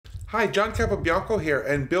Hi, John Capobianco here,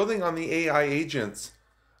 and building on the AI agents,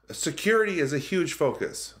 security is a huge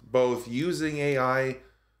focus, both using AI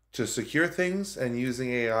to secure things and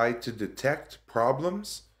using AI to detect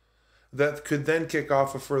problems that could then kick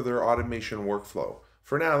off a further automation workflow.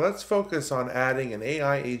 For now, let's focus on adding an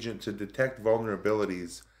AI agent to detect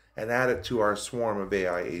vulnerabilities and add it to our swarm of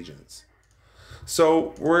AI agents.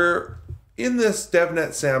 So we're in this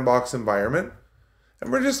DevNet sandbox environment, and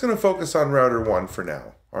we're just going to focus on router 1 for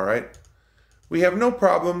now. All right. We have no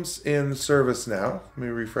problems in ServiceNow. Let me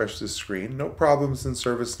refresh this screen. No problems in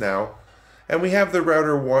ServiceNow. And we have the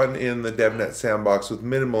router 1 in the DevNet sandbox with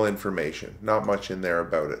minimal information. Not much in there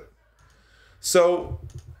about it. So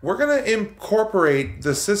we're going to incorporate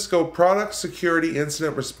the Cisco Product Security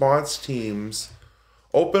Incident Response Team's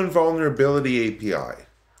Open Vulnerability API.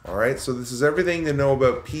 All right. So this is everything to know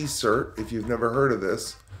about PSIRT. If you've never heard of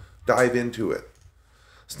this, dive into it.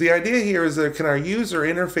 So the idea here is that can our user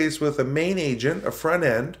interface with a main agent, a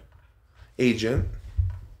front-end agent,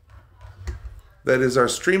 that is our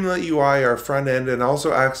Streamlit UI, our front end, and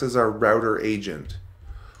also acts as our router agent.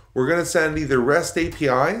 We're going to send either REST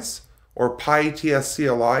APIs or PyETS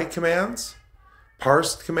CLI commands,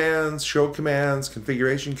 parsed commands, show commands,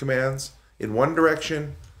 configuration commands in one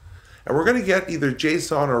direction, and we're going to get either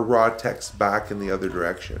JSON or raw text back in the other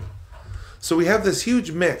direction. So we have this huge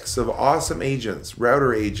mix of awesome agents,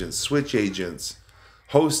 router agents, switch agents,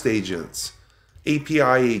 host agents, API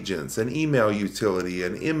agents, an email utility,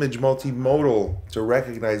 an image multimodal to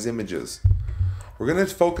recognize images. We're going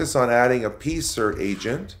to focus on adding a PSIRT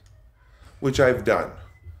agent, which I've done.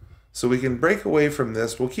 So we can break away from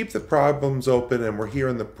this. We'll keep the problems open and we're here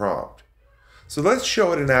in the prompt. So let's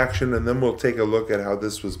show it in action and then we'll take a look at how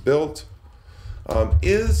this was built.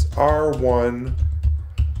 Is R1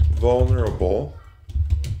 vulnerable?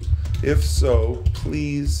 If so,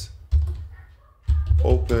 please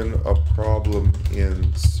open a problem in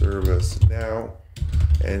ServiceNow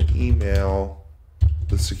and email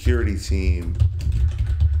the security team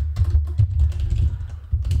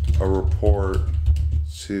a report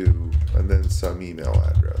to, and then some email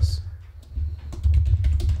address.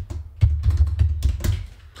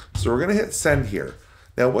 So we're going to hit send here.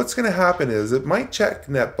 Now what's going to happen is it might check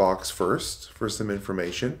Netbox first for some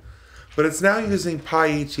information, but it's now using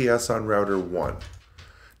PyETS on router 1.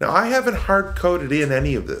 Now I haven't hard-coded in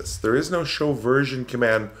any of this. There is no show version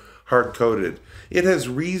command hard-coded. It has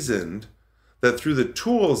reasoned that through the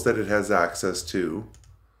tools that it has access to,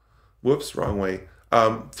 whoops, wrong way,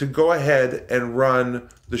 to go ahead and run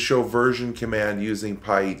the show version command using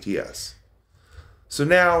PyETS. So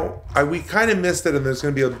now we kind of missed it and there's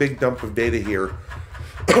going to be a big dump of data here.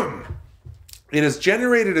 It has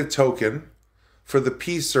generated a token for the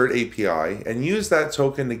PSIRT API and used that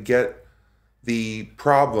token to get the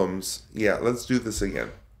problems. Yeah, let's do this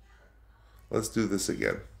again. Let's do this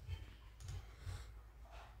again.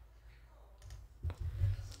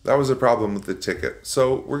 That was a problem with the ticket.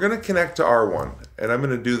 So we're going to connect to R1 and I'm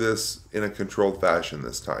going to do this in a controlled fashion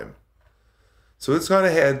this time. So it's gone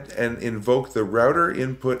ahead and invoke the router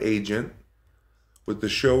input agent with the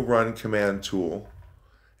show run command tool.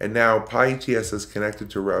 And now PyETS is connected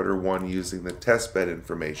to router 1 using the testbed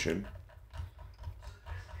information.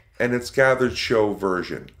 And it's gathered show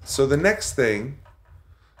version. So the next thing,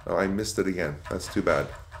 oh, I missed it again. That's too bad.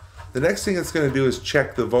 The next thing it's going to do is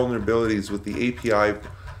check the vulnerabilities with the API,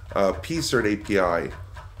 PSIRT API,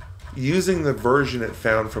 using the version it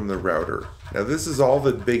found from the router. Now this is all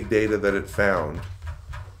the big data that it found.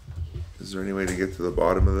 Is there any way to get to the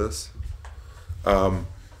bottom of this?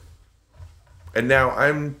 And now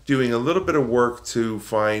I'm doing a little bit of work to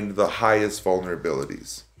find the highest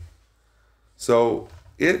vulnerabilities. So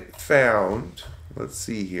it found, let's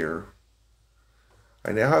see here.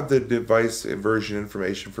 I now have the device version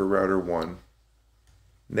information for router 1.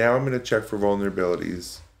 Now I'm going to check for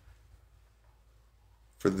vulnerabilities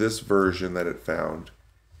for this version that it found.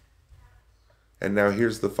 And now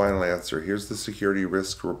here's the final answer. Here's the security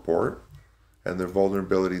risk report and the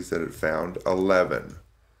vulnerabilities that it found, 11.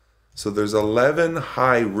 So there's 11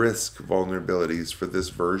 high risk vulnerabilities for this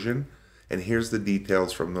version. And here's the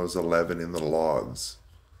details from those 11 in the logs.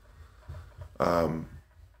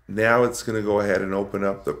 Now it's going to go ahead and open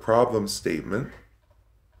up the problem statement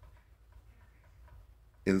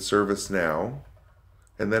in ServiceNow.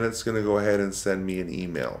 And then it's going to go ahead and send me an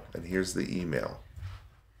email. And here's the email.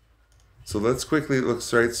 So let's quickly look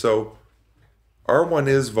straight. So R1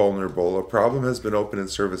 is vulnerable. A problem has been opened in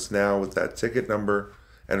ServiceNow with that ticket number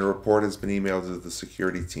and a report has been emailed to the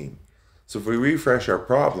security team. So if we refresh our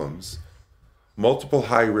problems, multiple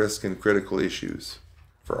high risk and critical issues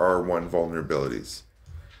for R1 vulnerabilities.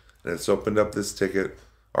 And it's opened up this ticket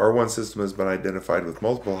R1 system has been identified with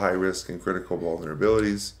multiple high risk and critical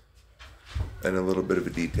vulnerabilities, and a little bit of a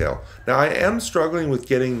detail. Now I am struggling with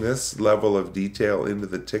getting this level of detail into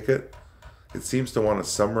the ticket. It seems to want to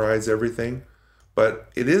summarize everything, but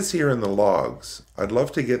it is here in the logs. I'd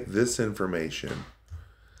love to get this information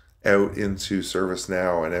out into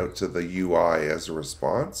ServiceNow and out to the UI as a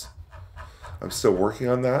response. I'm still working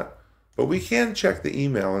on that, but we can check the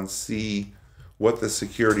email and see what the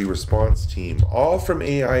security response team, all from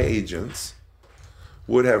AI agents,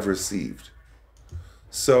 would have received.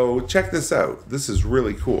 So check this out. This is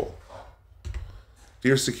really cool.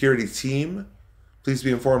 Dear security team, please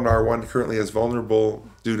be informed R1 currently is vulnerable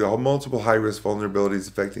due to multiple high-risk vulnerabilities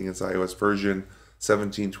affecting its iOS version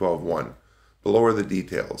 17.12.1. Below are the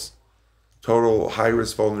details. Total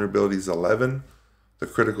high-risk vulnerabilities 11, the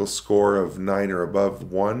critical score of 9 or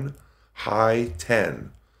above 1, high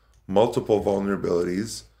 10, multiple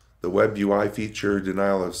vulnerabilities, the web UI feature,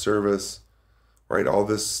 denial of service, right, all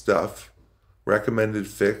this stuff, recommended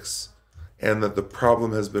fix, and that the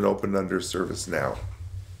problem has been opened under ServiceNow.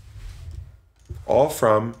 All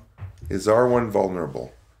from, is R1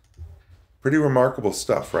 vulnerable? Pretty remarkable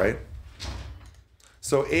stuff, right?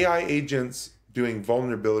 So AI agents doing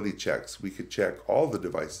vulnerability checks, we could check all the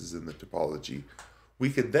devices in the topology. We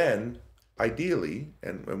could then, ideally,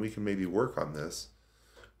 and we can maybe work on this,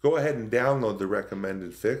 go ahead and download the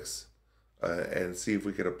recommended fix and see if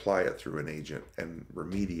we could apply it through an agent and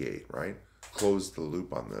remediate, right? Close the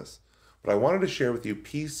loop on this. But I wanted to share with you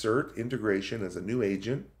PSIRT integration as a new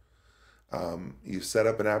agent. You set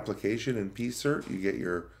up an application in PSIRT, you get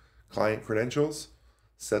your client credentials,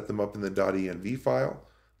 set them up in the .env file.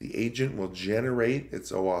 The agent will generate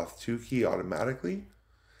its OAuth 2 key automatically,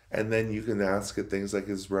 and then you can ask it things like,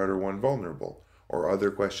 is router 1 vulnerable, or other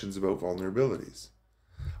questions about vulnerabilities.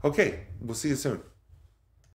 Okay, we'll see you soon.